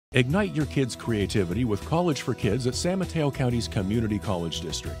Ignite your kids' creativity with College for Kids at San Mateo County's Community College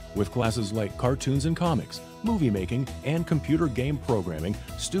District. With classes like cartoons and comics, movie making, and computer game programming,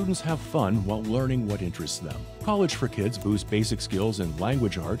 students have fun while learning what interests them. College for Kids boosts basic skills in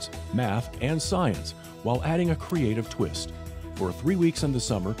language arts, math, and science, while adding a creative twist. For 3 weeks in the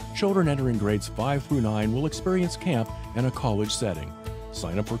summer, children entering grades 5 through 9 will experience camp in a college setting.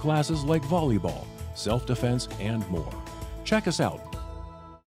 Sign up for classes like volleyball, self-defense, and more. Check us out